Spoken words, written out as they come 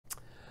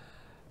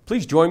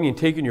Please join me in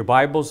taking your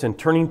Bibles and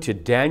turning to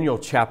Daniel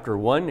chapter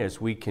 1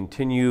 as we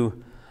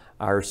continue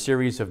our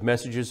series of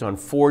messages on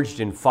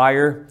Forged in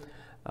Fire.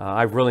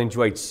 I've really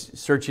enjoyed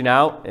searching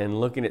out and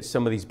looking at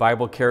some of these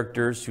Bible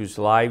characters whose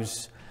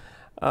lives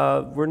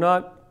were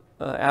not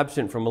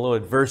absent from a little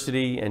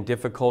adversity and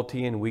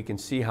difficulty, and we can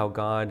see how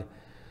God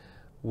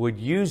would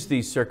use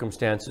these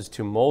circumstances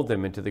to mold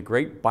them into the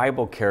great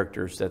Bible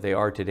characters that they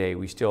are today.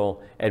 We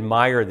still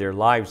admire their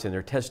lives and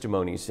their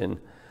testimonies, and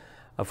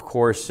of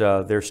course,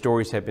 their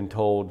stories have been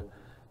told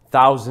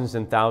thousands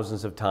and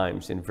thousands of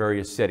times in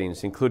various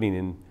settings, including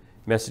in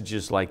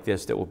messages like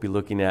this that we'll be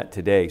looking at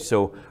today.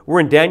 So we're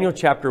in Daniel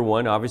chapter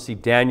 1. Obviously,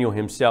 Daniel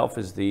himself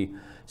is the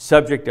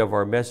subject of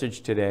our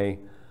message today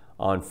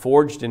on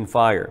Forged in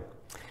Fire.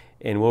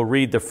 And we'll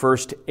read the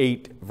first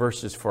 8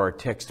 verses for our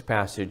text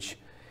passage.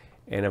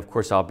 And of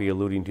course, I'll be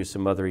alluding to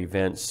some other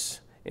events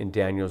in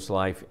Daniel's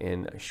life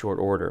in short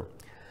order.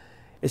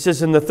 It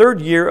says, "In the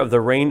 3rd year of the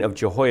reign of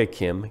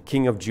Jehoiakim,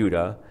 king of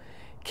Judah,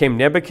 came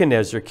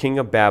Nebuchadnezzar, king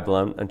of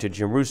Babylon, unto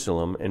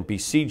Jerusalem, and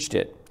besieged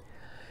it.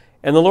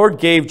 And the Lord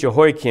gave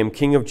Jehoiakim,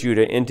 king of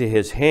Judah, into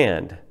his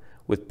hand,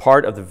 with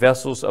part of the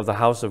vessels of the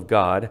house of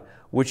God,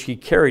 which he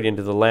carried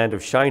into the land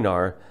of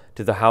Shinar,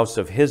 to the house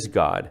of his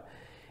God.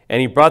 And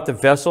he brought the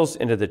vessels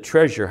into the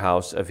treasure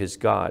house of his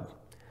God.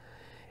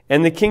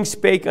 And the king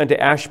spake unto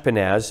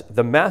Ashpenaz,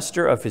 the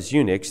master of his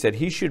eunuchs, that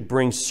he should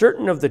bring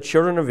certain of the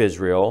children of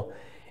Israel,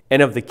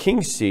 and of the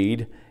king's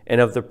seed,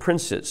 and of the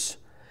princes,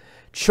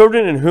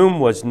 children in whom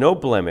was no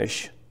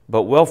blemish,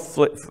 but well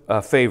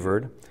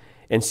favored,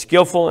 and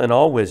skillful in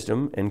all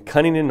wisdom, and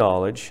cunning in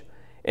knowledge,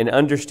 and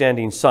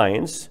understanding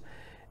science,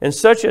 and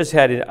such as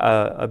had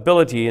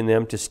ability in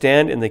them to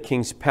stand in the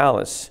king's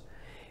palace,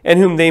 and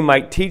whom they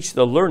might teach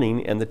the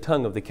learning and the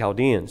tongue of the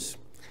Chaldeans.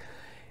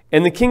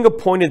 And the king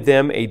appointed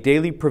them a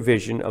daily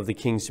provision of the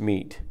king's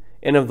meat,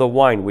 and of the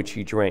wine which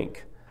he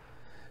drank,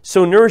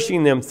 so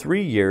nourishing them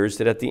 3 years,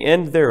 that at the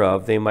end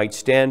thereof they might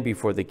stand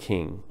before the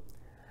king.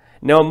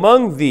 Now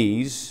among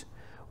these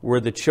were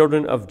the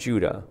children of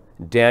Judah,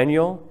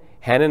 Daniel,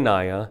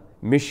 Hananiah,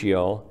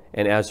 Mishael,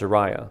 and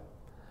Azariah,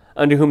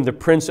 unto whom the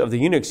prince of the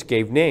eunuchs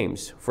gave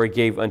names, for he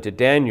gave unto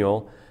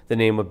Daniel the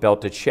name of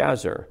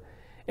Belteshazzar,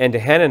 and to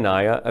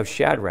Hananiah of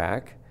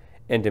Shadrach,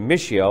 and to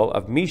Mishael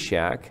of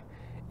Meshach,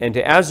 and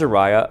to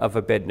Azariah of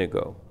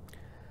Abednego."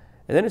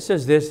 And then it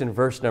says this in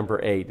verse number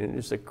 8, and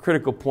it's a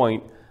critical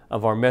point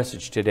of our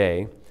message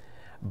today.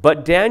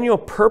 "But Daniel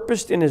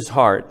purposed in his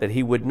heart that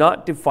he would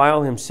not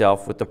defile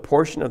himself with the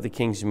portion of the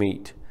king's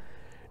meat,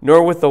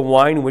 nor with the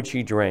wine which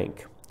he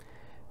drank.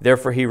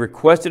 Therefore he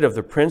requested of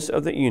the prince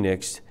of the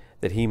eunuchs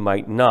that he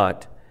might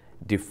not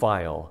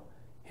defile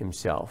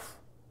himself."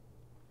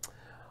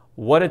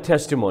 What a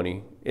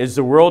testimony. Is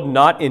the world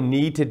not in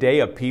need today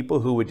of people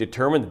who would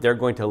determine that they're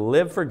going to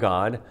live for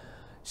God,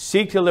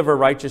 seek to live a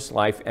righteous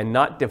life, and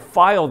not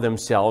defile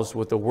themselves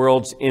with the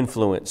world's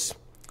influence?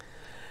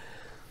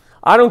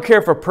 I don't care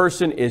if a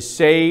person is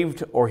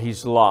saved or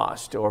he's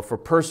lost, or if a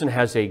person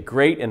has a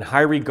great and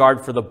high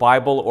regard for the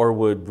Bible or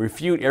would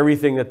refute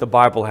everything that the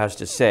Bible has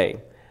to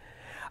say.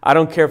 I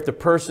don't care if the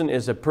person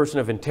is a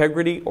person of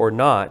integrity or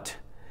not.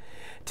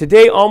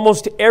 Today,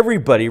 almost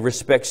everybody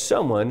respects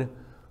someone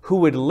who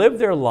would live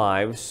their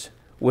lives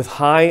with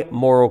high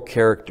moral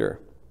character.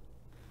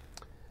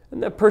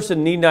 And that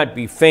person need not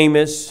be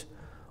famous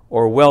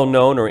or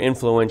well-known or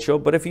influential,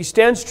 but if he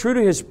stands true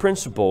to his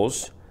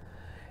principles,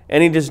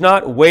 and he does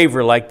not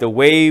waver like the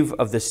wave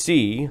of the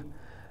sea,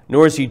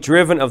 nor is he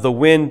driven of the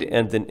wind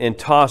and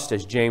tossed,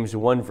 as James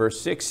 1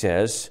 verse 6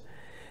 says,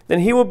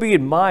 then he will be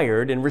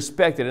admired and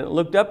respected and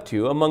looked up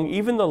to among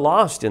even the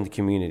lost in the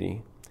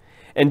community.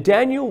 And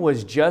Daniel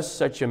was just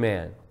such a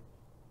man.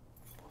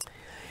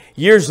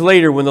 Years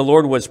later, when the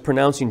Lord was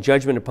pronouncing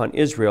judgment upon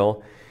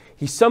Israel,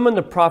 he summoned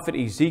the prophet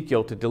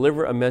Ezekiel to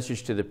deliver a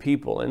message to the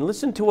people. And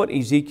listen to what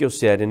Ezekiel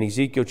said in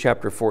Ezekiel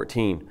chapter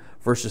 14,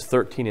 verses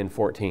 13 and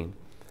 14.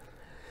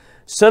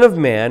 "Son of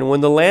man, when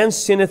the land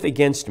sinneth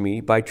against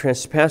me by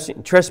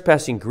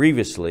trespassing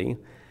grievously,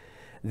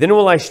 then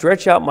will I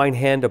stretch out mine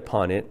hand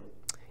upon it,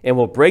 and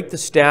will break the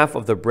staff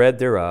of the bread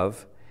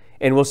thereof,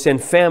 and will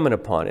send famine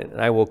upon it,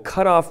 and I will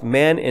cut off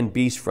man and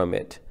beast from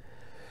it.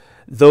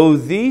 Though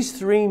these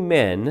 3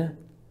 men,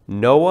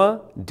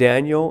 Noah,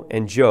 Daniel,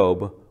 and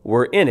Job,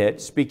 were in it,"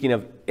 speaking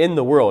of in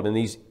the world, in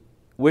these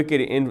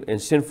wicked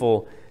and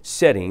sinful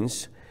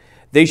settings,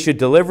 "they should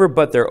deliver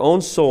but their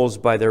own souls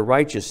by their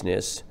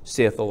righteousness,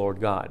 saith the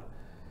Lord God."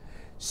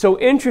 So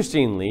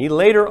interestingly,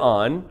 later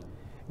on,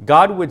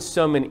 God would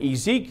summon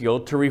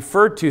Ezekiel to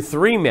refer to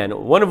 3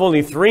 men, one of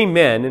only 3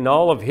 men in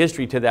all of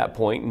history to that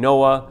point,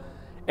 Noah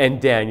and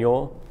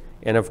Daniel,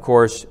 and of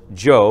course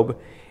Job,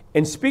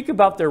 and speak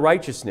about their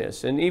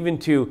righteousness, and even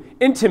to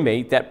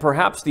intimate that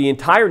perhaps the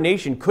entire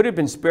nation could have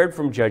been spared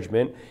from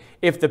judgment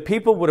if the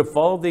people would have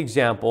followed the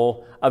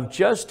example of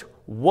just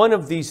one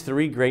of these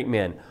 3 great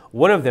men,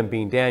 one of them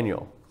being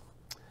Daniel.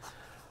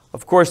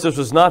 Of course, this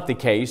was not the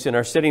case. In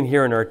our setting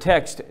here in our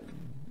text,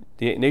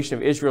 the nation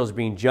of Israel is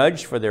being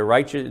judged for their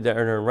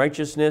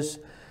unrighteousness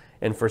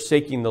and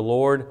forsaking the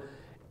Lord.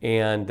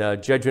 and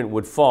judgment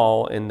would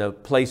fall in the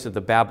place of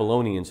the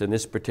Babylonians in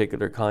this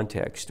particular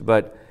context.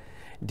 But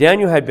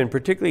Daniel had been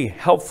particularly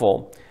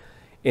helpful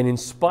in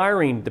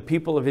inspiring the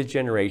people of his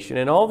generation,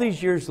 and all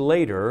these years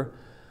later,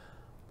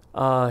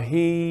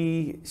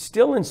 he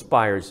still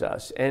inspires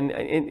us. And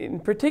in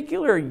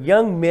particular,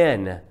 young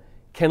men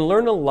can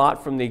learn a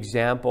lot from the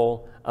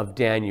example of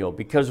Daniel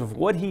because of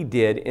what he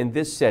did in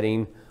this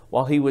setting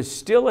while he was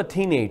still a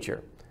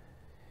teenager,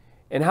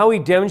 and how he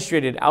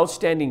demonstrated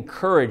outstanding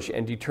courage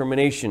and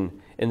determination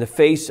in the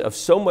face of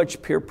so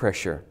much peer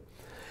pressure.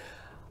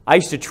 I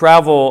used to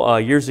travel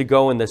years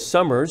ago in the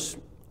summers,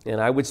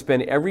 and I would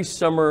spend every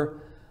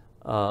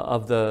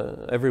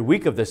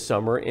week of the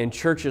summer in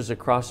churches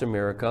across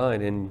America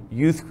and in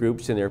youth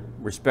groups in their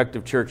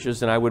respective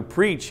churches, and I would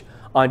preach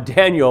on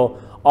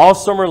Daniel all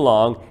summer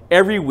long,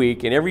 every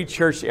week, in every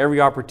church,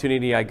 every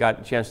opportunity I got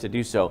a chance to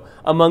do so,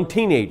 among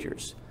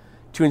teenagers,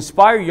 to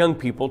inspire young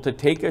people to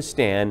take a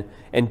stand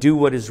and do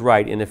what is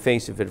right in the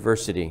face of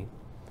adversity.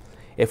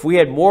 If we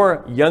had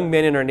more young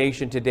men in our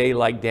nation today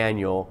like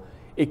Daniel,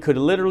 it could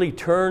literally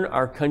turn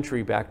our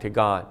country back to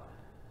God.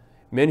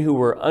 Men who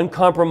were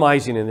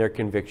uncompromising in their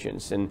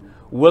convictions and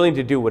willing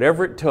to do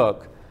whatever it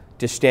took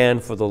to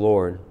stand for the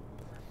Lord.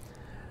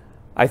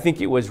 I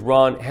think it was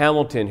Ron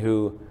Hamilton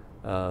who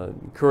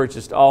encouraged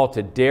us all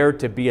to dare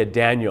to be a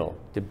Daniel,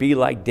 to be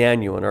like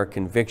Daniel in our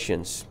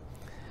convictions.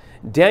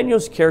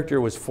 Daniel's character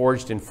was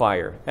forged in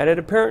fire at an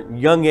apparent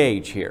young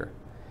age here.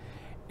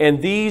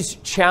 And these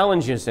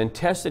challenges and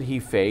tests that he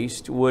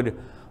faced would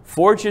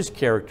forge his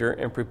character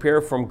and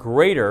prepare for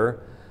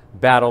greater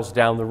battles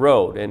down the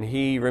road. And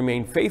he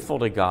remained faithful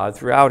to God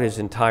throughout his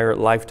entire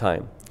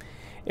lifetime.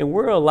 And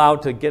we're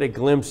allowed to get a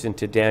glimpse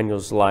into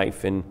Daniel's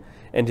life and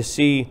to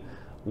see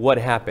what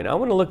happened. I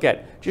want to look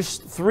at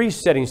just 3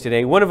 settings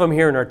today, one of them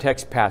here in our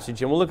text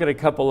passage, and we'll look at a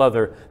couple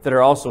other that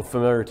are also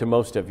familiar to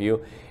most of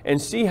you, and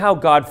see how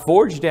God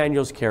forged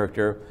Daniel's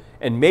character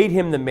and made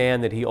him the man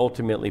that he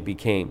ultimately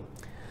became.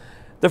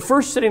 The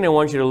first setting I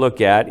want you to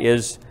look at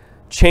is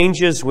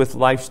changes with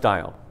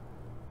lifestyle.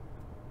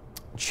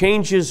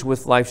 Changes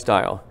with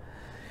lifestyle.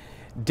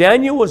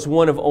 Daniel was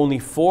one of only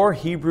 4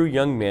 Hebrew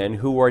young men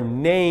who were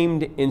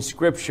named in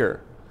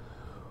Scripture,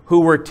 who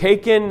were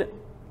taken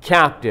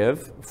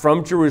captive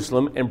from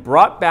Jerusalem and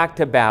brought back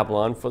to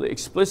Babylon for the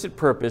explicit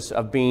purpose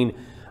of being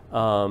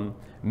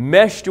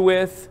meshed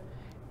with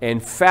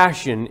and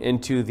fashioned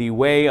into the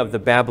way of the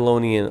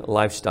Babylonian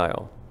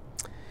lifestyle.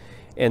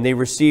 And they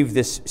received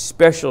this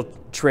special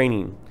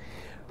training.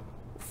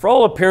 For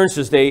all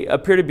appearances, they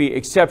appear to be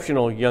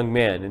exceptional young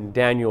men, and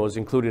Daniel is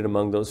included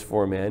among those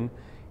 4 men.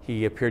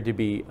 He appeared to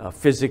be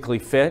physically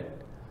fit,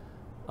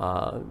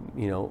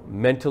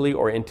 mentally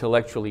or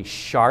intellectually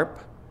sharp.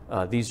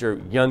 These are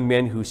young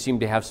men who seemed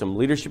to have some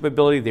leadership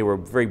ability. They were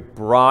very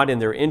broad in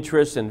their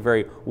interests and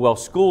very well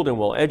schooled and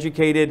well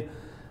educated.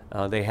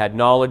 They had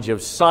knowledge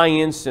of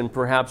science and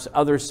perhaps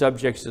other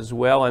subjects as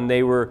well. And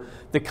they were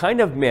the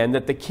kind of men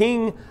that the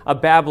king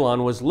of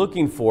Babylon was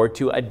looking for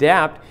to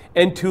adapt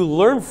and to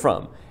learn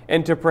from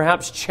and to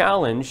perhaps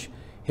challenge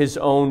his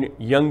own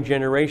young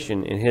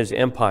generation in his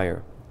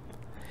empire.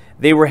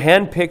 They were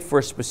handpicked for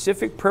a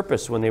specific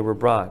purpose when they were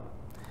brought.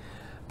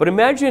 But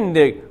imagine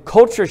the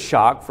culture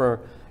shock for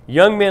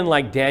young men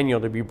like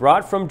Daniel to be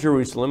brought from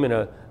Jerusalem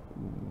in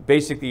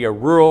basically a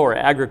rural or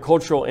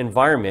agricultural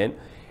environment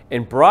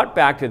and brought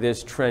back to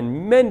this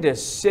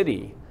tremendous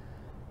city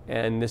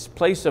and this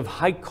place of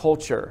high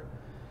culture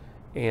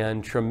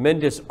and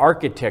tremendous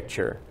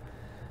architecture.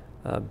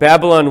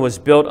 Babylon was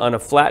built on a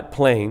flat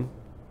plain,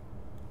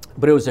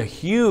 but it was a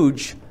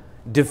huge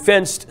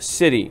defensed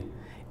city.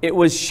 It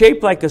was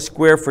shaped like a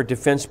square for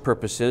defense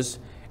purposes,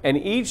 and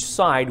each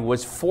side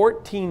was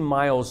 14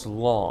 miles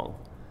long.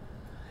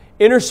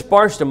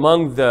 Interspersed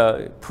among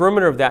the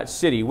perimeter of that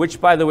city, which,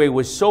 by the way,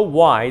 was so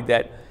wide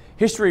that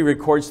history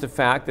records the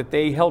fact that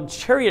they held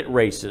chariot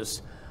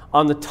races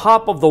on the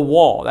top of the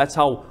wall. That's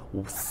how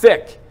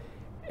thick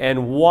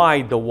and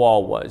wide the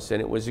wall was,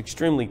 and it was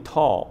extremely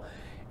tall.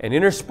 And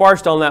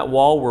interspersed on that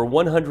wall were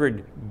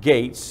 100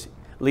 gates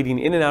leading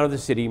in and out of the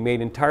city,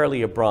 made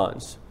entirely of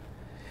bronze.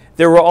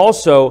 There were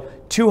also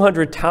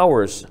 200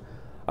 towers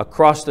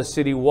across the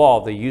city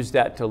wall. They used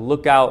that to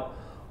look out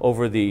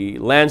over the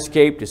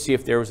landscape to see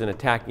if there was an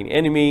attacking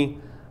enemy,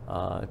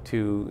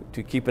 to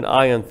keep an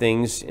eye on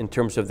things in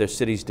terms of their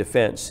city's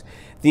defense.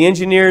 The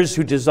engineers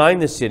who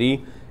designed the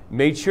city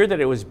made sure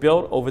that it was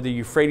built over the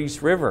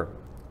Euphrates River.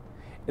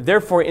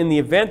 Therefore, in the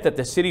event that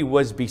the city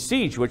was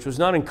besieged, which was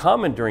not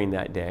uncommon during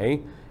that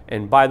day,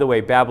 and by the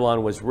way,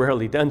 Babylon was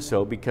rarely done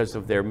so because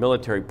of their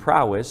military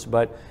prowess,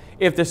 but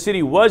if the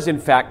city was in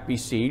fact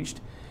besieged,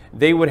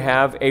 they would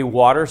have a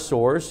water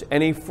source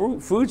and a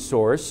food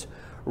source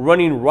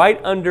running right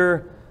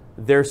under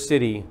their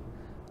city,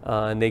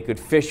 and they could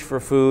fish for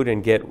food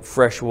and get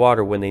fresh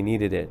water when they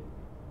needed it.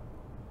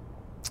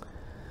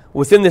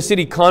 Within the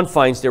city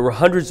confines, there were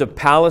hundreds of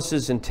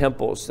palaces and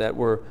temples that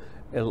were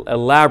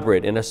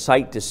elaborate and a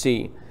sight to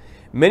see.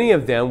 Many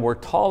of them were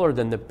taller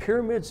than the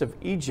pyramids of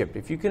Egypt,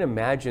 if you can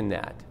imagine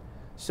that.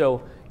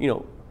 So,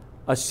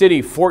 a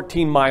city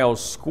 14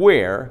 miles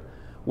square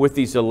with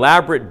these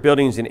elaborate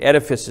buildings and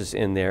edifices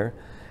in there.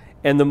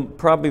 And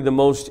probably the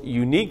most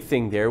unique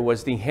thing there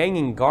was the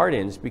hanging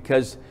gardens,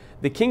 because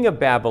the king of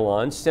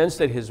Babylon sensed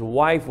that his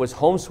wife was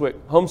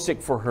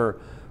homesick for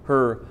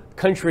her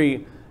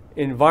country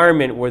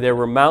environment where there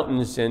were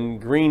mountains and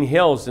green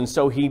hills. And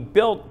so he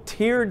built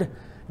tiered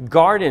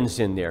gardens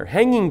in there,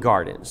 hanging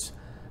gardens,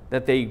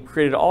 that they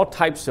created all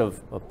types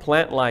of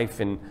plant life,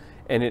 and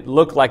it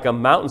looked like a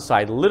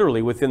mountainside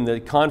literally within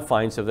the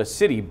confines of the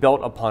city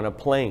built upon a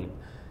plain.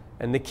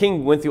 And the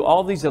king went through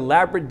all these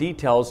elaborate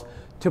details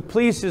to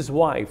please his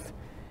wife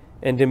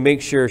and to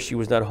make sure she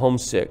was not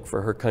homesick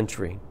for her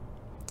country.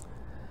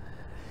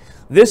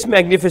 This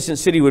magnificent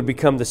city would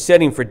become the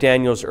setting for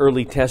Daniel's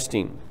early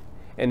testing.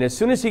 And as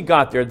soon as he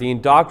got there, the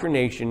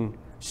indoctrination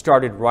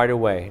started right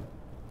away.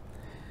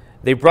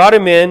 They brought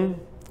him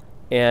in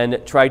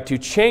and tried to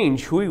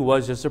change who he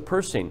was as a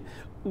person.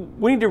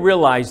 We need to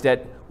realize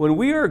that when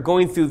we are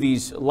going through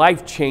these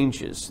life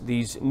changes,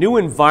 these new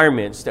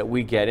environments that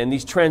we get, and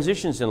these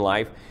transitions in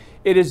life,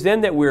 it is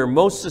then that we're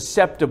most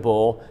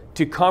susceptible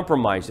to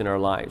compromise in our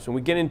lives. When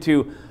we get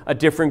into a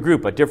different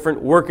group, a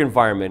different work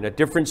environment, a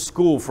different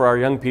school for our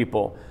young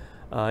people,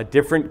 a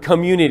different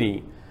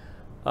community,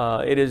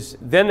 it is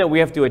then that we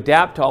have to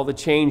adapt to all the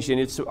change, and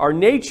it's our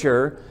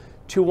nature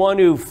to want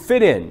to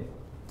fit in,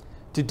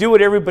 to do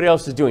what everybody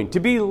else is doing, to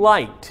be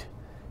liked,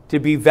 to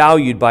be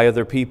valued by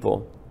other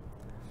people.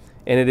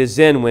 And it is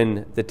then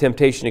when the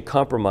temptation to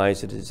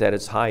compromise is at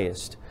its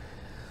highest.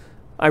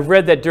 I've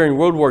read that during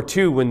World War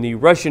II, when the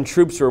Russian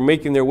troops were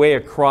making their way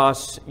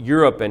across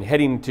Europe and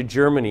heading to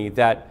Germany,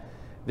 that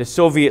the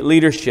Soviet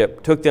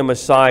leadership took them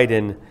aside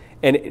and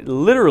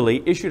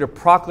literally issued a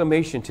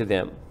proclamation to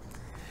them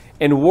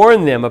and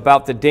warned them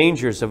about the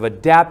dangers of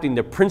adapting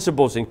the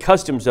principles and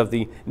customs of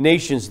the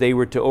nations they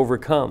were to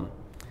overcome.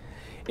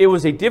 It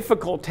was a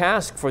difficult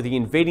task for the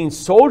invading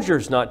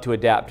soldiers not to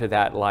adapt to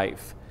that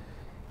life.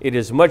 It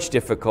is much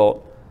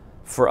difficult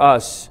for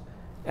us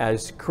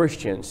as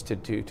Christians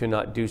to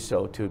not do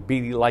so, to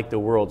be like the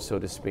world, so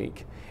to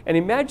speak. And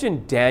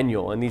imagine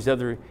Daniel and these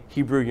other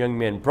Hebrew young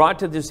men brought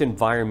to this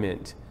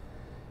environment,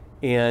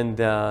 and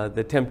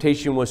the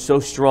temptation was so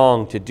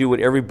strong to do what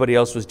everybody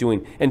else was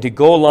doing and to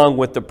go along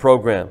with the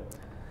program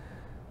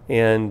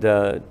and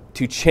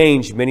to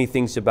change many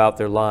things about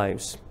their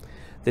lives.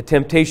 The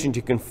temptation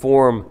to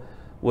conform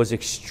was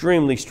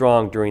extremely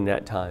strong during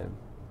that time.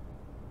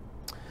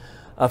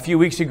 A few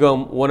weeks ago,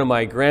 one of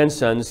my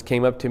grandsons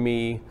came up to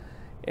me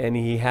and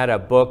he had a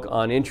book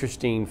on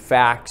interesting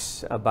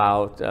facts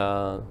about,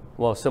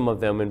 well, some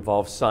of them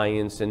involve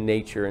science and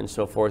nature and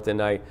so forth.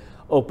 And I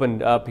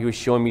opened up, he was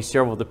showing me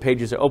several of the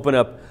pages. I opened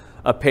up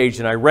a page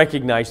and I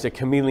recognized a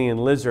chameleon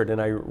lizard,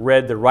 and I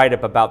read the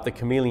write-up about the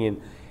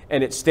chameleon.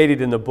 And it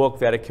stated in the book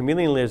that a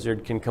chameleon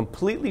lizard can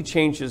completely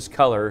change its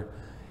color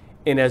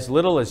in as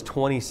little as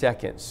 20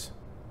 seconds.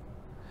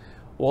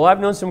 Well,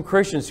 I've known some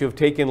Christians who have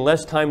taken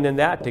less time than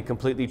that to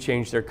completely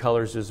change their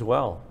colors as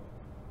well.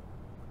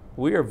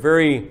 We are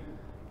very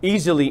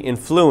easily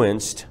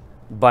influenced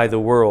by the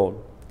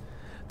world.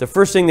 The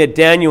first thing that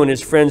Daniel and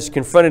his friends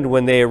confronted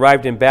when they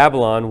arrived in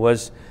Babylon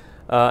was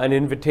an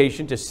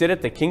invitation to sit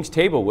at the king's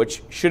table,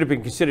 which should have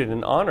been considered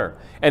an honor.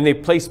 And they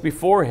placed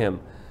before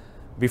him,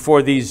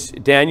 before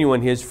Daniel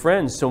and his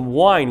friends, some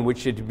wine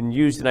which had been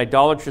used in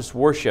idolatrous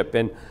worship,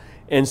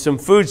 and some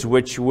foods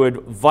which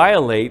would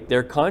violate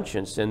their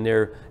conscience and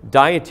their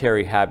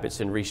dietary habits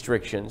and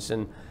restrictions.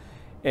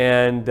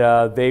 And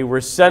they were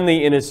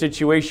suddenly in a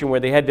situation where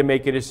they had to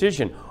make a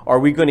decision. Are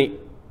we going to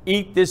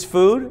eat this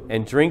food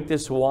and drink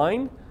this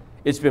wine?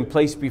 It's been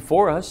placed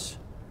before us.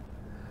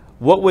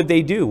 What would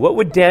they do? What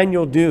would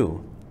Daniel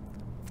do?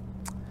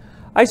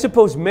 I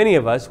suppose many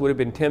of us would have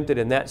been tempted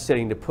in that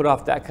setting to put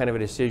off that kind of a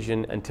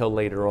decision until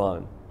later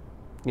on.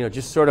 You know,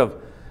 just sort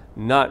of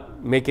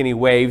not make any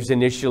waves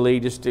initially,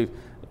 just to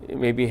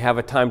maybe have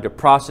a time to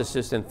process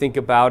this and think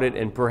about it,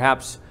 and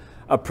perhaps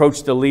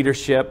approach the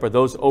leadership or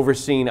those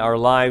overseeing our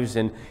lives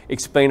and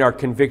explain our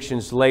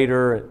convictions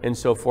later and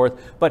so forth.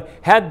 But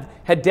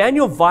had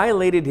Daniel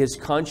violated his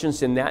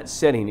conscience in that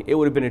setting, it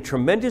would have been a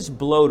tremendous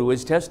blow to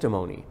his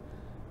testimony.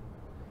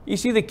 You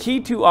see, the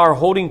key to our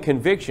holding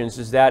convictions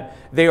is that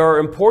they are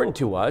important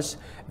to us.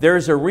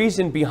 There's a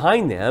reason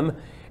behind them,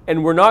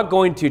 and we're not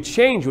going to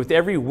change with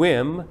every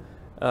whim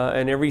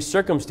and every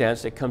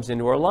circumstance that comes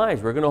into our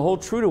lives. We're going to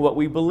hold true to what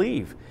we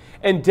believe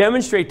and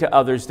demonstrate to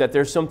others that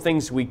there's some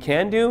things we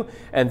can do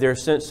and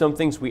there's some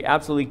things we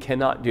absolutely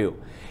cannot do.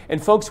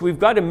 And folks, we've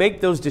got to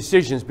make those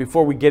decisions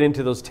before we get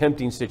into those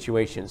tempting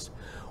situations.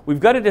 We've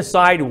got to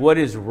decide what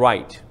is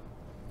right,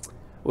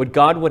 what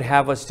God would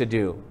have us to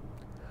do,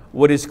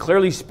 what is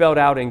clearly spelled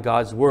out in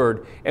God's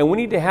Word. And we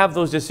need to have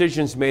those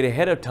decisions made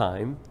ahead of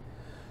time,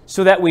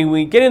 so that when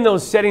we get in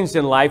those settings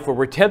in life where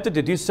we're tempted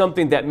to do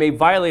something that may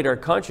violate our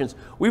conscience,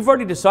 we've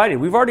already decided,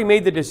 we've already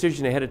made the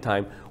decision ahead of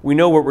time. We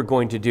know what we're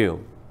going to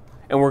do.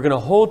 And we're going to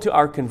hold to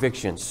our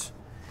convictions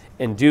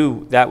and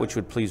do that which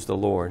would please the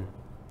Lord.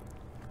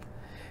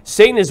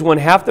 Satan has won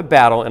half the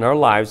battle in our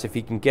lives if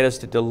he can get us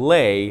to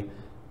delay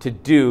to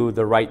do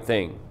the right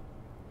thing,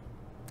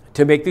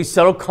 to make these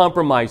subtle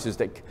compromises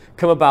that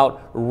come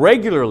about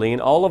regularly in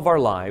all of our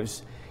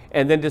lives,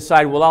 and then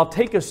decide, well, I'll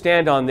take a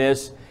stand on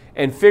this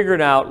and figure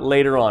it out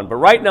later on. But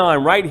right now,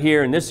 I'm right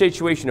here, and this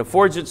situation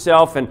affords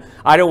itself, and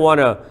I don't want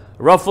to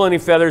ruffle any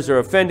feathers or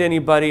offend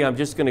anybody. I'm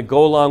just going to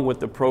go along with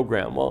the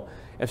program. Well,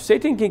 if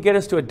Satan can get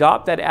us to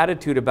adopt that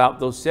attitude about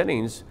those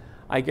settings,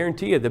 I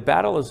guarantee you the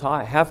battle is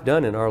half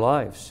done in our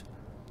lives.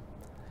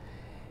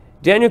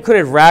 Daniel could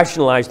have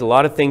rationalized a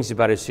lot of things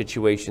about his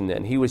situation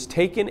then. He was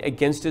taken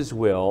against his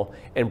will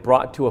and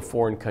brought to a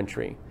foreign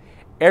country.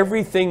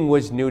 Everything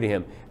was new to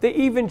him. They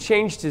even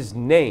changed his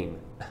name.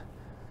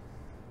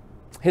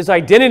 His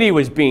identity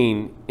was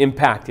being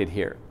impacted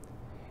here.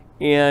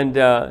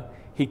 And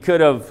he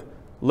could have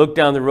looked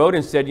down the road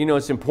and said, you know,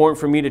 it's important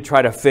for me to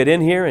try to fit in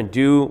here and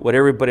do what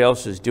everybody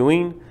else is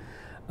doing.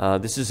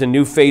 This is a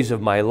new phase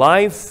of my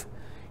life.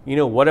 You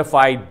know, what if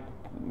I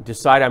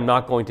decide I'm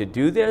not going to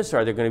do this?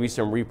 Are there going to be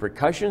some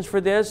repercussions for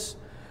this?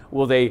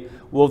 Will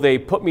they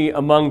put me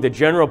among the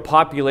general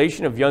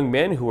population of young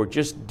men who are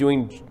just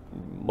doing,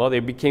 well, they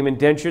became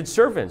indentured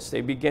servants.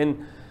 They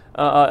began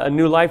a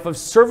new life of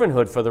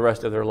servanthood for the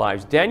rest of their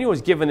lives. Daniel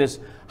was given this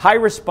high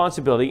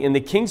responsibility in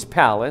the king's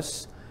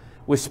palace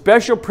with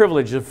special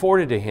privileges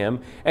afforded to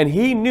him, and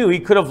he knew he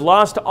could have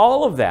lost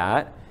all of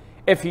that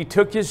if he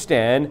took his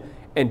stand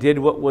and did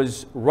what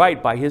was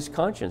right by his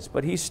conscience.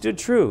 But he stood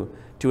true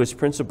to his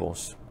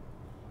principles.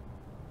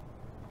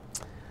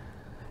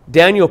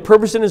 Daniel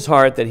purposed in his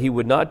heart that he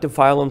would not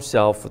defile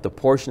himself with the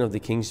portion of the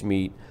king's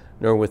meat,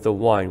 nor with the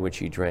wine which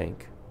he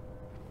drank.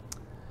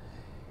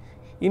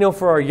 You know,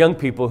 for our young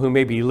people who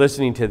may be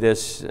listening to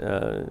this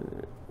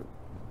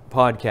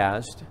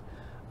podcast,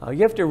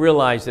 you have to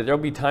realize that there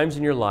will be times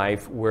in your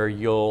life where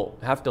you'll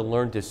have to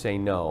learn to say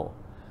no.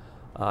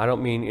 I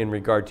don't mean in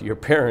regard to your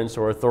parents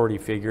or authority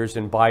figures,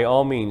 and by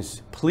all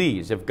means,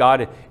 please, if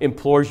God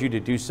implores you to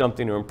do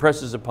something or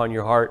impresses upon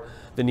your heart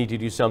the need to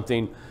do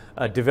something,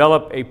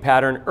 develop a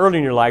pattern early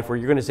in your life where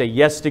you're going to say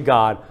yes to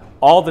God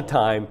all the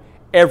time,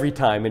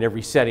 in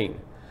every setting.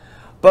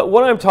 But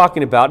what I'm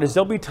talking about is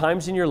there'll be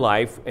times in your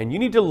life, and you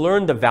need to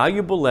learn the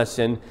valuable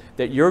lesson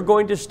that you're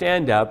going to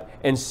stand up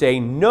and say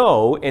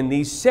no in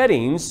these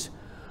settings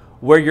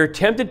where you're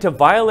tempted to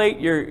violate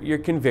your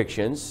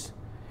convictions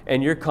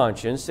and your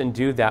conscience and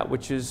do that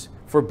which is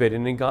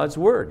forbidden in God's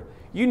Word.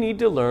 You need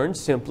to learn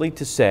simply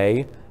to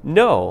say,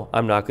 no,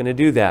 I'm not going to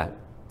do that.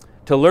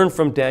 To learn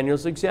from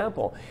Daniel's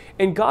example.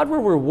 And God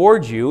will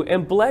reward you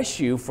and bless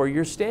you for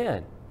your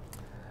stand.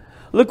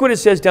 Look what it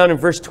says down in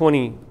verse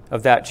 20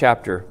 of that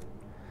chapter.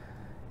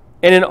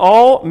 And in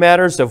all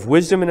matters of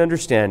wisdom and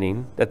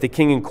understanding that the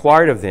king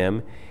inquired of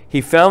them, he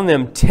found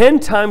them 10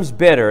 times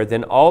better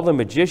than all the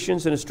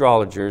magicians and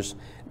astrologers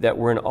that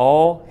were in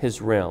all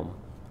his realm.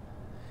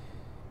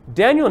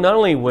 Daniel not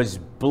only was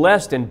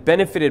blessed and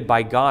benefited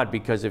by God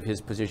because of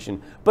his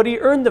position, but he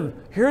earned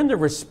the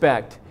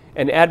respect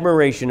and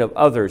admiration of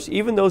others,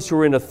 even those who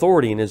were in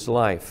authority in his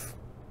life.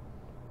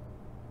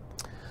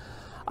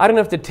 I don't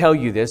have to tell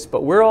you this,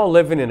 but we're all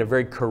living in a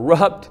very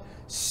corrupt,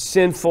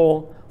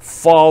 sinful,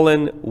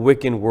 fallen,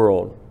 wicked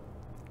world.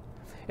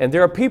 And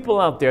there are people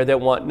out there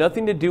that want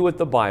nothing to do with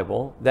the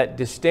Bible, that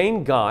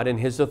disdain God and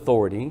his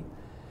authority,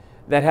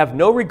 that have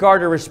no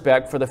regard or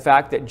respect for the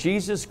fact that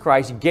Jesus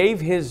Christ gave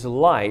his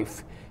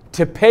life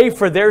to pay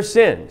for their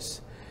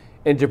sins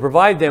and to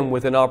provide them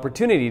with an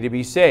opportunity to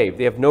be saved.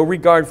 They have no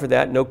regard for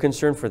that, no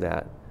concern for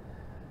that.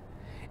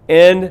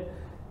 And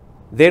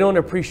they don't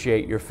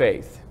appreciate your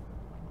faith.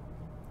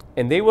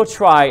 And they will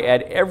try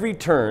at every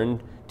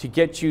turn to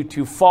get you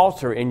to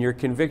falter in your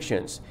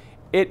convictions.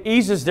 It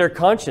eases their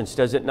conscience,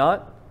 does it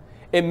not?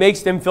 It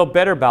makes them feel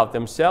better about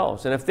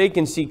themselves. And if they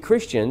can see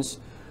Christians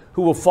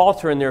who will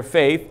falter in their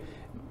faith,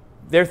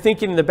 they're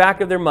thinking in the back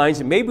of their minds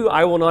that maybe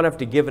I will not have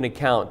to give an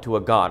account to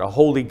a God, a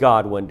holy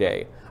God one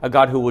day, a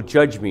God who will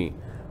judge me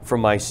for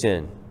my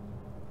sin.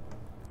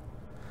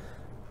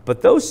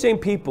 But those same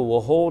people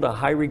will hold a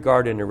high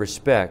regard and a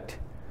respect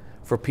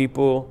for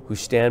people who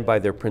stand by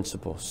their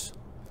principles.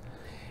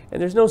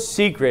 And there's no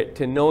secret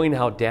to knowing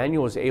how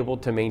Daniel was able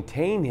to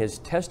maintain his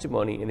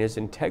testimony and his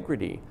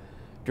integrity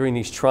during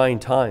these trying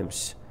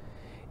times.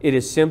 It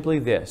is simply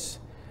this: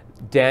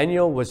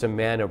 Daniel was a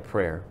man of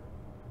prayer.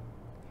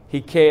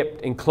 He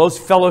kept in close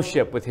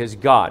fellowship with his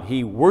God.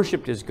 He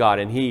worshiped his God,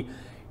 and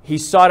he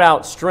sought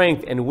out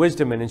strength and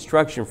wisdom and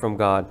instruction from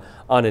God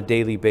on a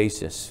daily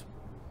basis.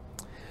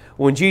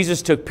 When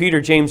Jesus took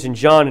Peter, James, and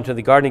John into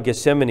the Garden of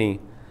Gethsemane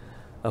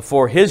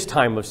for his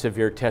time of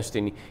severe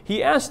testing,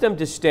 he asked them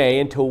to stay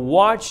and to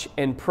watch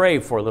and pray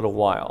for a little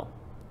while.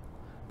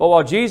 But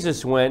while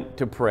Jesus went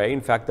to pray, in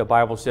fact, the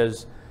Bible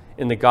says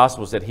in the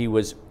Gospels that he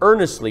was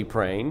earnestly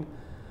praying,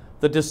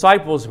 the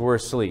disciples were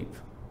asleep.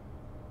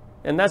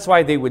 And that's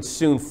why they would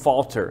soon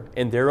falter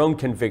in their own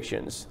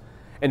convictions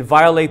and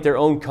violate their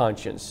own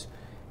conscience,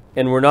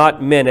 and were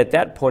not men at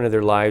that point of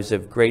their lives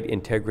of great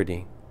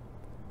integrity.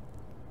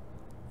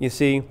 You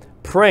see,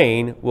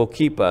 praying will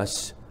keep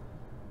us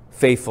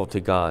faithful to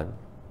God.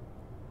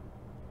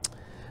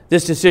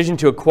 This decision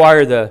to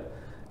acquire the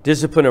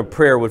discipline of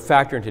prayer would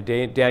factor into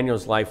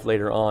Daniel's life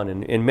later on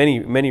in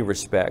many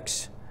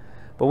respects.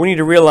 But we need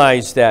to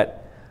realize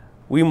that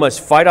we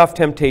must fight off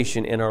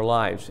temptation in our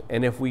lives.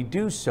 And if we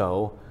do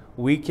so,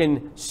 we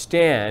can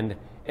stand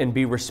and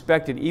be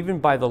respected even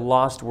by the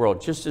lost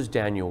world, just as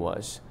Daniel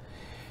was.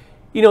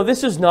 You know,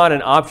 this is not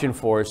an option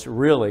for us,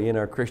 really, in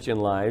our Christian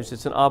lives.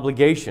 It's an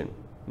obligation.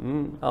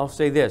 I'll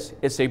say this,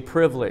 it's a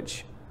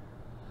privilege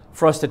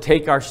for us to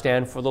take our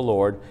stand for the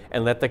Lord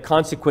and let the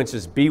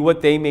consequences be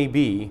what they may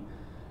be,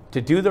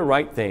 to do the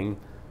right thing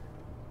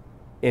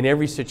in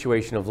every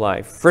situation of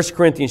life. 1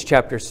 Corinthians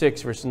chapter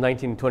 6, verses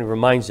 19 and 20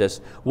 reminds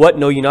us, "What,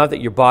 know ye not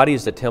that your body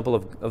is the temple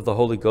of the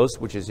Holy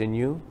Ghost, which is in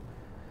you,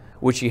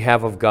 which ye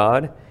have of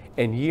God,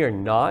 and ye are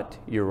not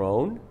your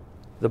own?"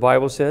 The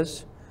Bible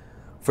says,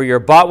 "For ye are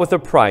bought with a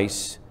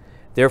price,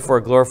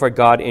 therefore glorify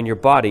God in your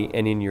body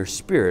and in your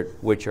spirit,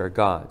 which are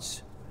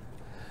God's."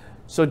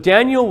 So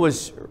Daniel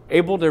was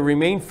able to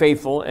remain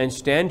faithful and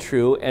stand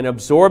true and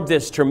absorb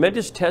this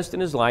tremendous test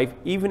in his life,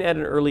 even at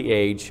an early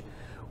age,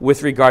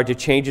 with regard to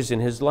changes in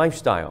his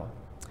lifestyle.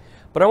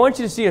 But I want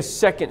you to see a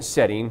second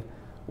setting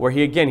where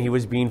he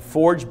was being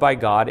forged by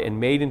God and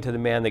made into the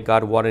man that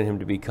God wanted him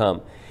to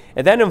become.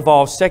 And that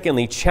involves,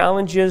 secondly,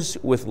 challenges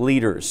with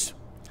leaders.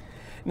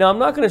 Now, I'm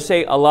not going to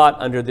say a lot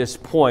under this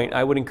point.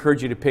 I would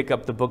encourage you to pick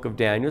up the book of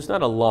Daniel. It's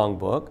not a long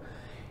book,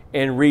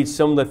 and read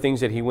some of the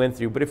things that he went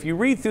through. But if you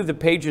read through the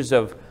pages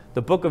of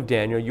the book of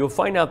Daniel, you'll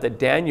find out that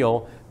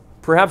Daniel,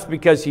 perhaps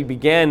because he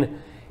began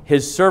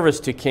his service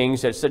to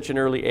kings at such an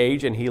early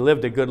age and he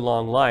lived a good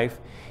long life,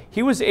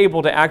 he was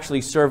able to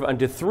actually serve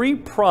under three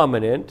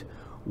prominent,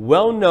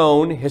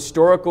 well-known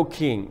historical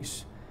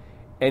kings.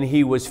 And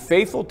he was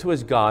faithful to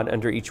his God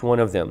under each one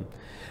of them.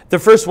 The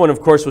first one, of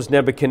course, was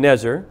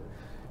Nebuchadnezzar.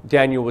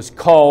 Daniel was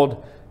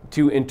called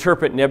to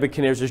interpret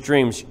Nebuchadnezzar's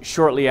dreams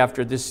shortly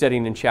after this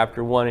setting in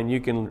chapter 1, and you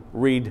can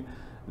read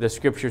the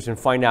scriptures and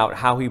find out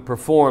how he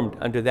performed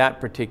under that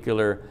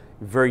particular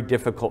very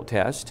difficult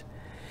test.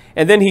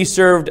 And then he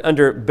served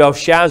under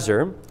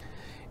Belshazzar,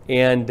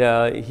 and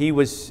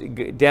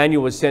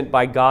Daniel was sent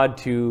by God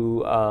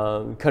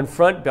to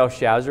confront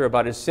Belshazzar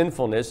about his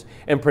sinfulness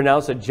and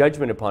pronounce a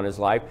judgment upon his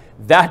life.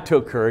 That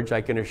took courage,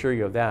 I can assure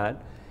you of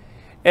that.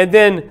 And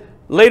then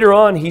later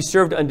on, he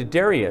served under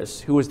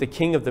Darius, who was the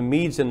king of the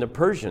Medes and the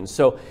Persians.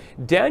 So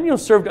Daniel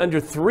served under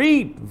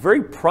three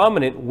very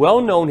prominent,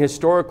 well-known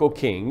historical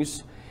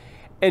kings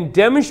and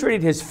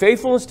demonstrated his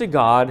faithfulness to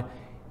God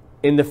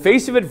in the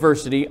face of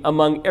adversity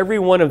among every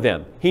one of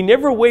them. He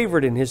never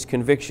wavered in his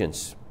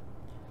convictions.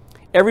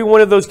 Every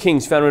one of those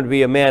kings found him to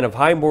be a man of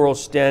high moral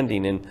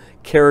standing and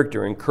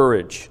character and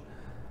courage.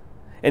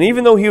 And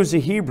even though he was a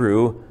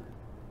Hebrew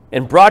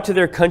and brought to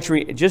their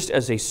country just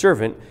as a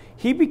servant,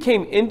 he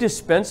became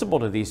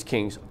indispensable to these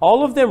kings.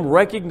 All of them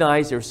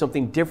recognized there was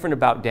something different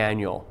about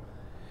Daniel.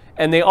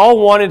 And they all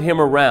wanted him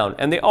around.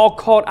 And they all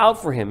called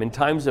out for him in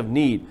times of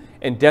need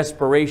and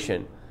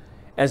desperation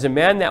as a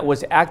man that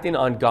was acting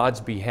on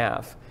God's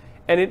behalf.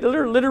 And it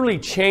literally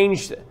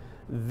changed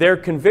their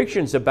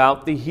convictions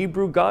about the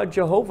Hebrew God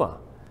Jehovah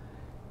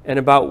and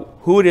about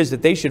who it is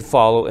that they should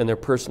follow in their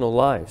personal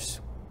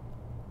lives.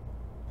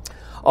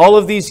 All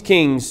of these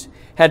kings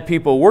had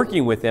people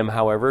working with them,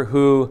 however,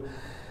 who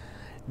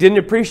didn't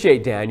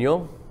appreciate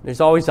Daniel.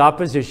 There's always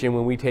opposition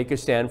when we take a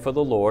stand for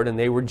the Lord, and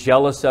they were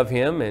jealous of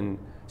him and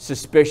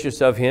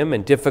suspicious of him,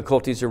 and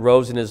difficulties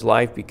arose in his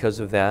life because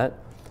of that.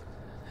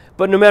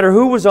 But no matter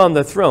who was on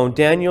the throne,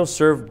 Daniel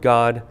served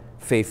God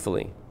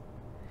faithfully.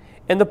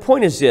 And the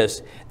point is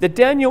this, that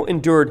Daniel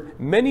endured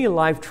many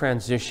life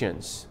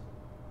transitions,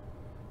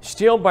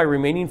 still by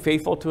remaining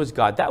faithful to his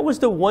God. That was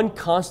the one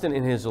constant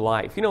in his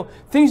life. You know,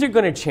 things are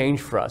going to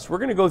change for us. We're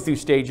going to go through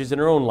stages in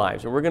our own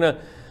lives, and we're going to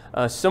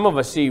some of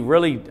us see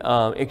really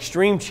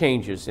extreme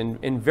changes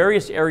in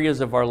various areas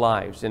of our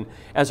lives. And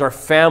as our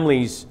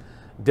families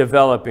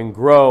develop and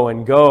grow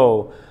and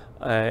go,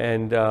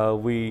 and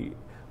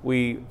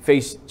we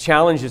face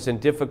challenges and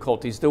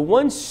difficulties, the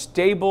one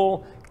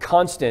stable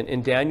constant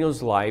in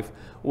Daniel's life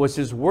was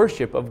his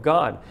worship of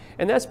God.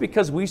 And that's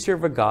because we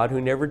serve a God who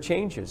never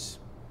changes.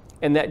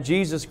 And that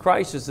Jesus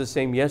Christ is the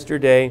same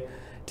yesterday,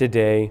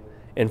 today,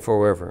 and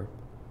forever.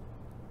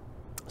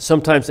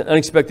 Sometimes an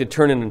unexpected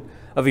turn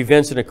of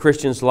events in a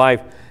Christian's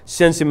life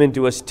sends him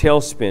into a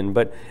tailspin.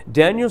 But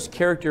Daniel's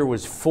character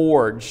was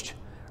forged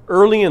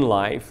early in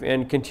life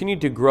and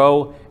continued to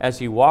grow as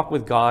he walked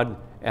with God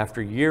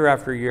after year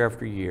after year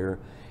after year.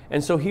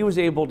 And so he was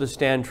able to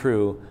stand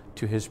true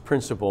to his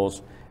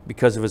principles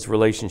because of his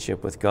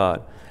relationship with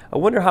God. I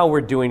wonder how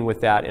we're doing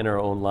with that in our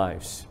own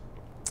lives.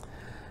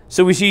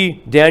 So we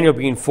see Daniel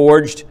being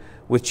forged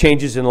with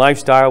changes in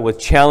lifestyle, with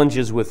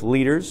challenges with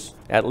leaders,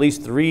 at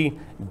least 3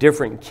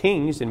 different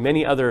kings and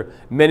many other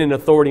men in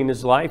authority in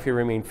his life. He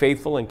remained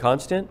faithful and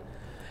constant.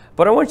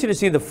 But I want you to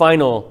see the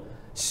final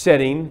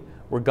setting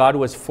where God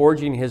was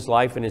forging his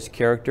life and his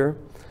character.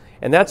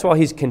 And that's while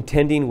he's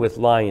contending with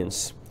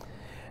lions.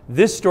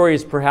 This story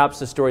is perhaps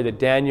the story that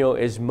Daniel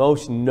is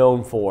most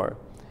known for.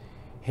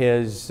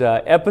 His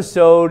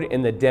episode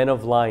in the den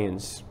of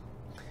lions.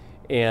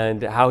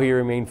 and how he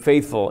remained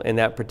faithful in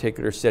that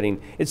particular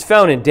setting. It's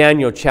found in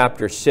Daniel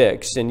chapter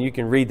 6, and you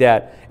can read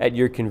that at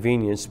your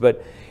convenience.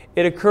 But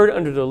it occurred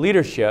under the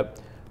leadership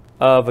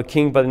of a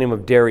king by the name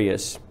of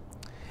Darius.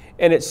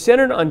 And it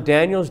centered on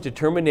Daniel's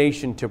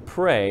determination to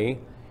pray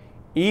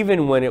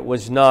even when it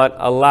was not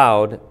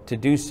allowed to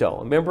do so.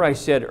 Remember I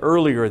said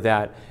earlier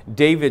that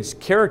David's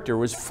character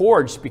was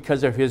forged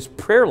because of his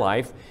prayer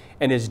life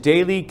and his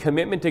daily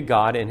commitment to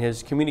God and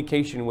his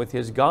communication with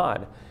his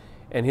God.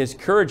 And his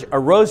courage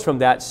arose from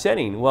that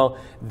setting. Well,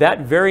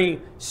 that very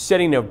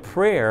setting of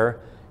prayer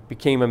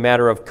became a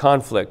matter of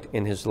conflict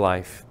in his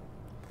life.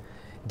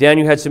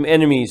 Daniel had some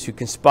enemies who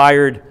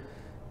conspired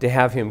to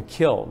have him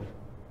killed.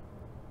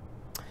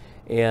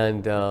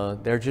 And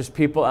there are just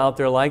people out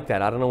there like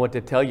that. I don't know what to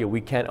tell you.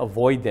 We can't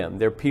avoid them.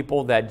 They're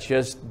people that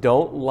just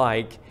don't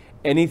like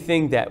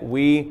anything that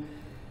we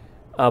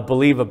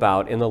believe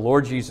about in the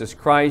Lord Jesus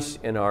Christ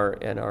and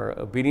our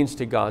obedience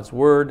to God's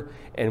Word.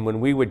 And when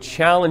we would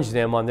challenge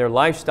them on their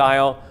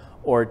lifestyle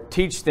or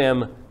teach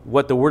them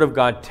what the Word of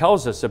God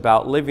tells us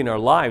about living our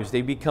lives,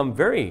 they become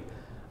very,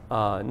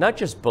 not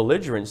just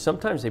belligerent,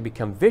 sometimes they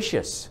become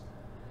vicious.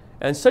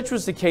 And such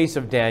was the case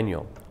of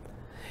Daniel.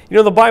 You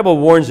know, the Bible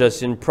warns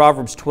us in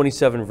Proverbs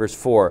 27, verse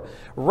 4,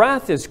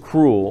 wrath is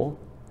cruel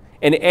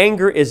and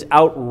anger is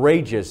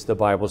outrageous, the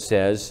Bible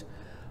says,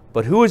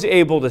 but who is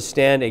able to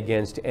stand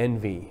against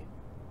envy?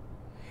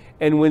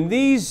 And when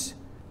these,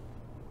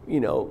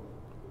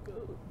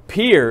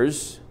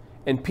 peers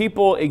and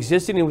people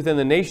existing within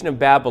the nation of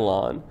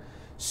Babylon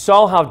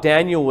saw how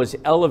Daniel was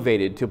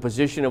elevated to a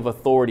position of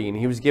authority and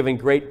he was given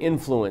great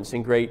influence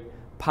and great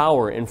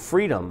power and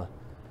freedom,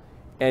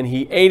 and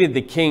he aided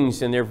the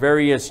kings in their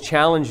various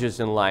challenges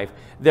in life,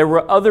 there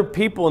were other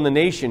people in the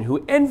nation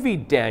who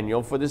envied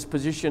Daniel for this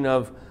position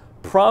of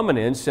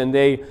prominence, and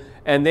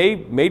they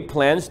made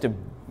plans to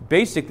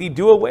basically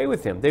do away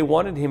with him. They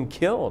wanted him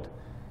killed.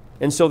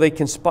 And so they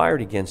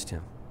conspired against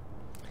him.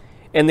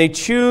 And they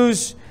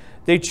chose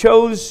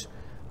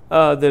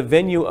the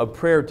venue of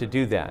prayer to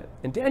do that.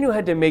 And Daniel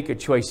had to make a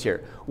choice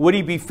here. Would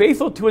he be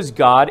faithful to his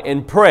God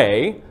and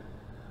pray,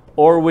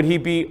 or would he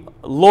be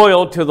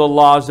loyal to the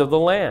laws of the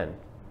land?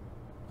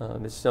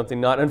 This is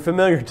something not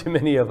unfamiliar to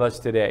many of us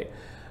today.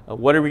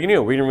 What are we going to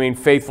do? Are we going to remain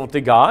faithful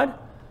to God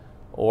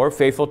or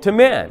faithful to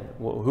man?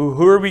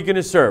 Who are we going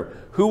to serve?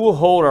 Who will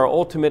hold our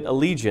ultimate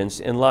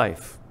allegiance in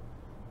life?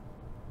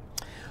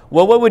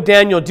 Well, what would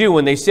Daniel do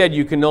when they said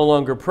you can no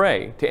longer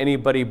pray to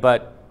anybody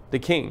but the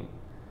king?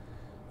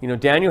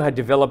 Daniel had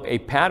developed a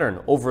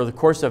pattern over the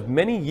course of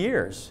many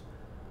years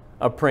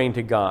of praying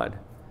to God.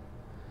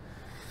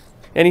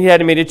 And he had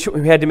to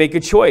make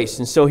a choice.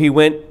 And so he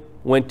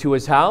went to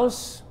his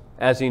house,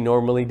 as he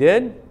normally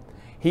did.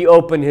 He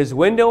opened his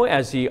window,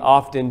 as he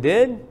often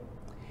did.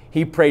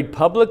 He prayed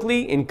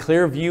publicly in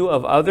clear view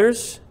of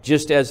others,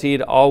 just as he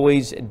had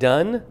always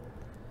done.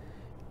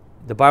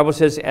 The Bible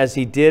says, as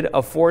he did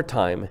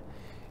aforetime.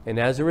 And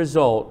as a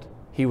result,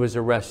 he was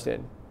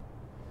arrested.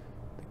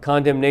 The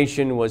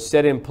condemnation was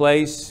set in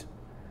place.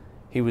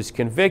 He was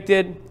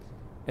convicted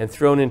and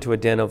thrown into a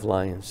den of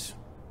lions.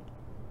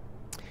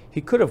 He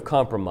could have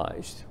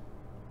compromised.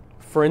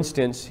 For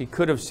instance, he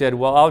could have said,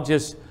 well, I'll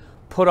just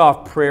put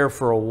off prayer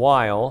for a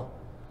while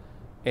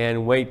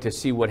and wait to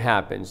see what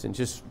happens and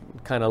just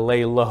kind of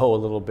lay low a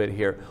little bit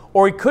here.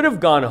 Or he could have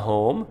gone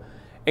home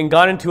and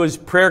gone into his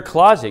prayer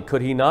closet,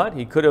 could he not?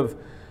 He could have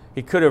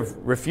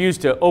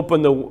refused to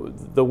open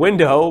the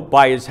window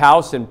by his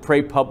house and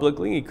pray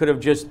publicly. He could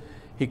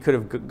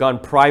have gone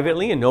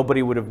privately and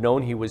nobody would have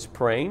known he was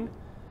praying.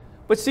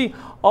 But see,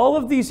 all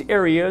of these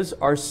areas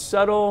are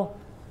subtle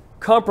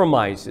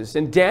compromises.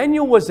 And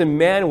Daniel was a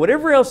man,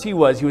 whatever else he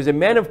was a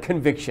man of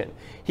conviction.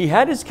 He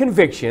had his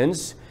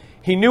convictions.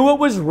 He knew what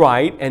was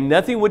right, and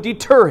nothing would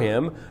deter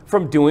him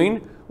from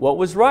doing what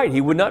was right.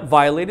 He would not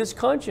violate his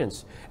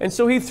conscience. And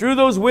so he threw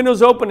those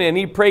windows open and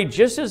he prayed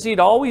just as he'd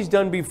always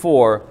done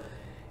before,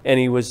 and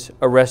he was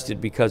arrested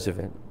because of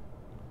it.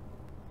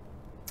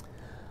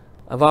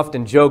 I've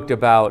often joked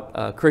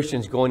about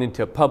Christians going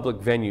into public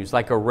venues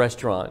like a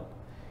restaurant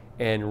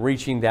and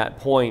reaching that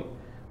point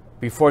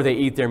before they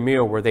eat their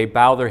meal where they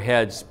bow their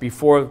heads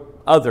before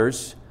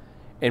others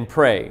and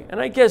pray. And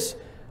I guess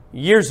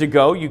years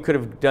ago you could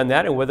have done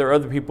that, and whether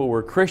other people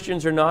were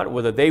Christians or not,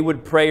 whether they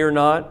would pray or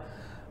not,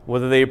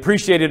 whether they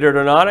appreciated it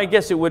or not, I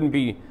guess it wouldn't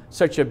be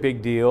such a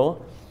big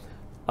deal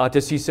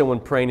to see someone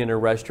praying in a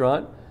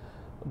restaurant.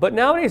 But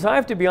nowadays, I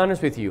have to be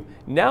honest with you,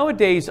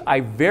 nowadays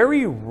I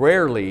very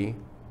rarely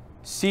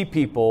see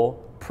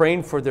people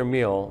praying for their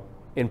meal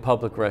in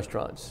public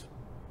restaurants.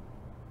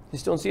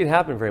 Just don't see it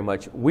happen very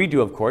much. We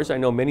do, of course. I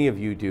know many of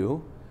you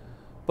do.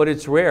 But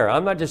it's rare.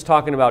 I'm not just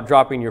talking about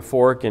dropping your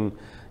fork and,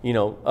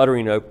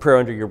 uttering a prayer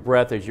under your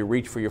breath as you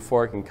reach for your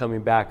fork and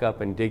coming back up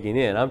and digging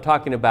in. I'm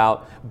talking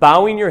about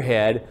bowing your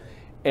head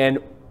and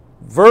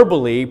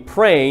verbally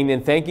praying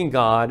and thanking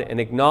God and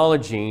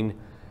acknowledging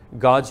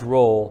God's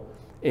role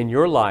in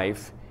your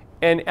life.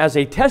 And as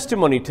a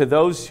testimony to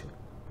those,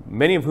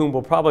 many of whom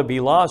will probably be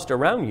lost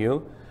around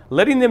you,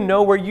 letting them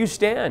know where you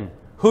stand,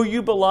 who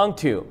you belong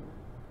to.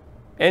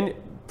 And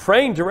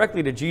praying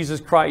directly to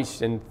Jesus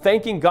Christ and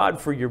thanking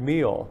God for your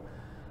meal.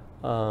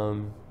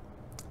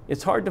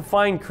 It's hard to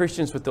find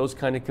Christians with those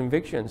kind of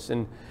convictions.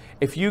 And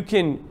if you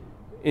can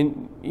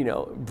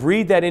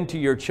breathe that into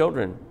your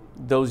children,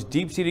 those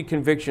deep-seated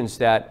convictions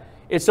that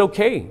it's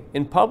okay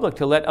in public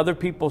to let other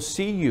people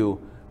see you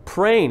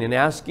praying and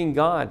asking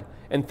God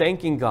and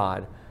thanking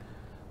God.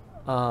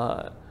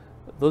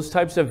 Those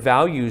types of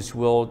values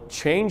will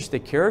change the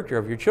character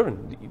of your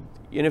children.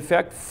 In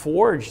effect,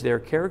 forge their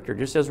character,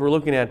 just as we're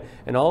looking at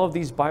in all of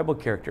these Bible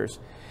characters.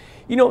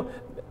 You know,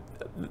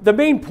 the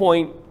main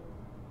point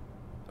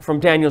from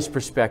Daniel's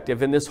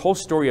perspective, and this whole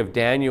story of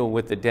Daniel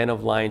with the den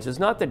of lions, is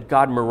not that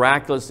God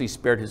miraculously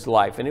spared his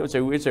life. And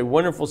it's a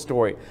wonderful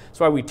story.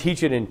 That's why we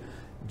teach it in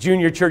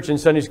junior church and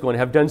Sunday school and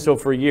have done so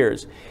for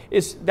years.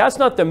 That's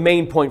not the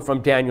main point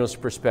from Daniel's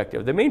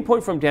perspective. The main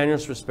point from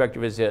Daniel's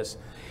perspective is this,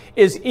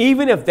 is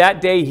even if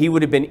that day he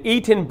would have been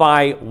eaten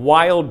by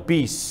wild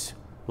beasts,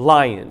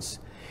 lions,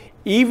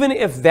 even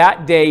if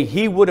that day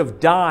he would have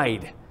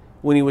died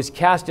when he was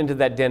cast into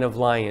that den of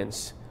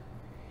lions,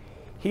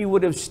 he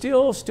would have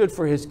still stood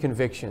for his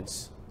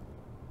convictions.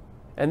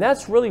 And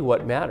that's really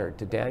what mattered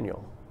to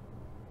Daniel.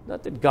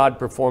 Not that God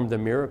performed the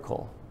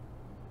miracle,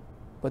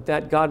 but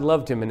that God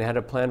loved him and had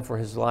a plan for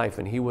his life,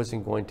 and he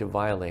wasn't going to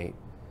violate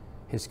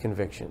his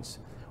convictions.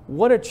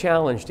 What a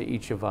challenge to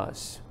each of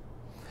us.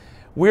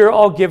 We're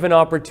all given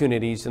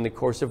opportunities in the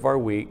course of our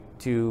week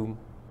to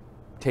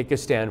take a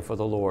stand for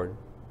the Lord.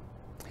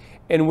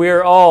 And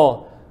we're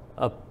all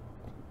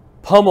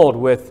pummeled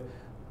with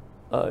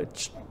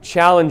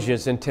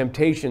challenges and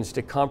temptations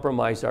to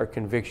compromise our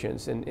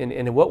convictions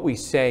and what we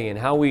say and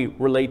how we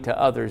relate to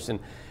others and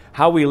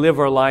how we live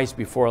our lives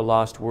before a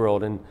lost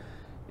world. And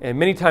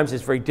many times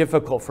it's very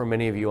difficult for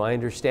many of you. I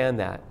understand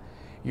that.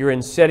 You're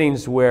in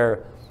settings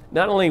where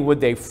not only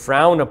would they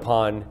frown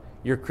upon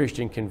your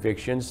Christian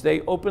convictions, they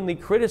openly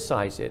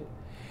criticize it.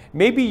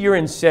 Maybe you're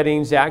in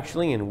settings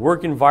actually in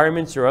work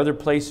environments or other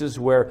places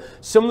where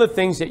some of the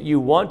things that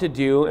you want to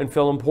do and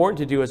feel important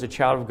to do as a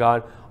child of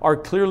God are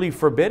clearly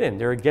forbidden.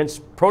 They're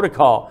against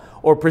protocol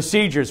or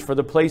procedures for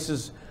the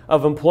places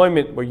of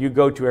employment where you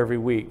go to every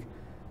week.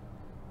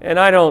 And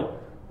I don't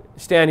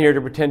stand here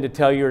to pretend to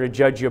tell you or to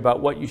judge you about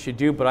what you should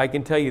do, but I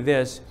can tell you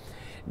this.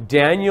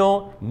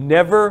 Daniel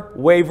never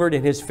wavered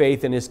in his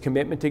faith and his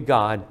commitment to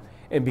God.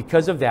 And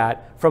because of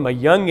that, from a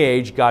young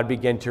age, God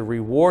began to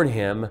reward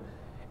him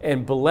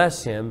and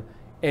bless him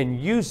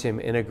and use him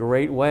in a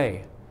great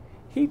way.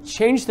 He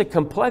changed the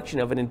complexion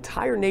of an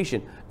entire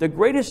nation, the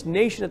greatest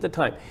nation at the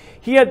time.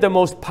 He had the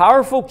most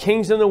powerful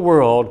kings in the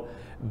world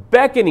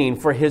beckoning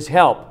for his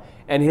help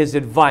and his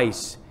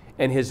advice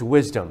and his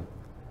wisdom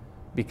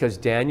because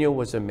Daniel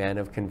was a man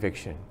of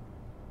conviction.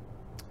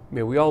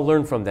 May we all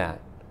learn from that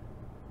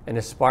and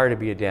aspire to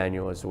be a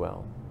Daniel as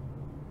well.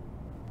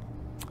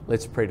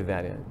 Let's pray to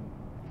that end.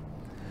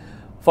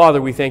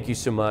 Father, we thank you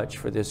so much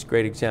for this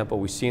great example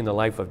we see in the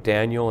life of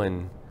Daniel,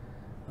 and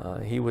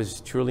he was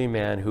truly a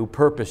man who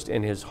purposed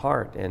in his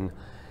heart, and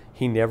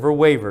he never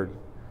wavered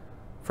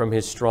from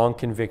his strong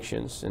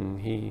convictions, and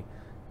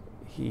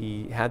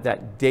he had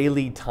that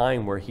daily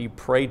time where he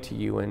prayed to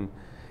you and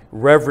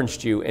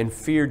reverenced you and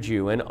feared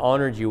you and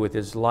honored you with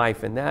his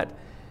life, and that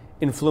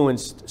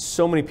influenced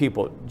so many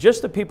people,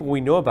 just the people we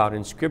know about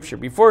in Scripture.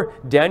 Before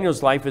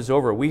Daniel's life is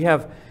over, we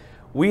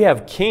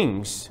have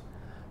kings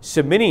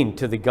submitting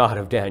to the God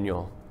of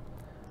Daniel.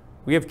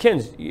 We have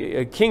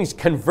kings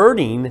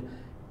converting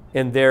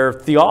in their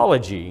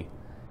theology,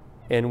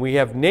 and we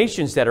have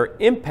nations that are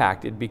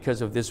impacted because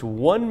of this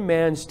one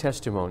man's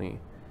testimony,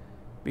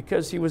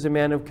 because he was a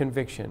man of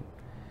conviction.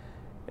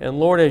 And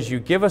Lord, as you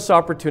give us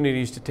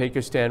opportunities to take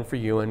a stand for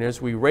you, and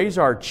as we raise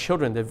our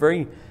children, the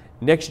very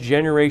next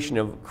generation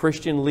of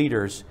Christian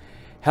leaders,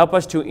 help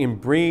us to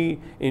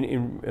breed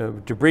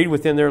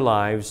within their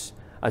lives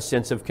a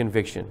sense of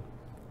conviction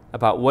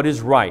about what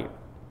is right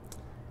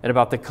and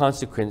about the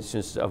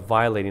consequences of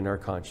violating our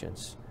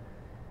conscience.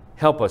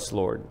 Help us,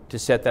 Lord, to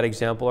set that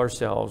example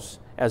ourselves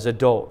as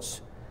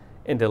adults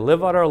and to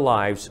live out our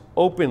lives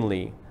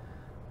openly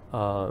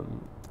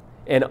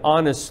and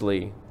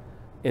honestly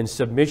in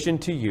submission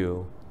to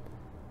you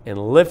and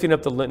lifting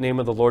up the name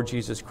of the Lord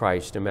Jesus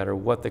Christ, no matter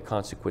what the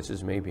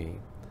consequences may be.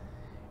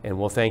 And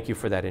we'll thank you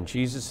for that in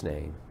Jesus'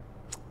 name.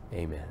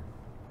 Amen.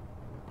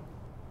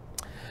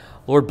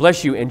 Lord,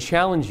 bless you and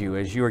challenge you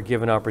as you are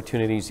given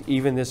opportunities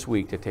even this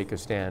week to take a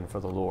stand for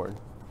the Lord.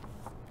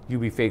 You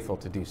be faithful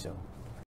to do so.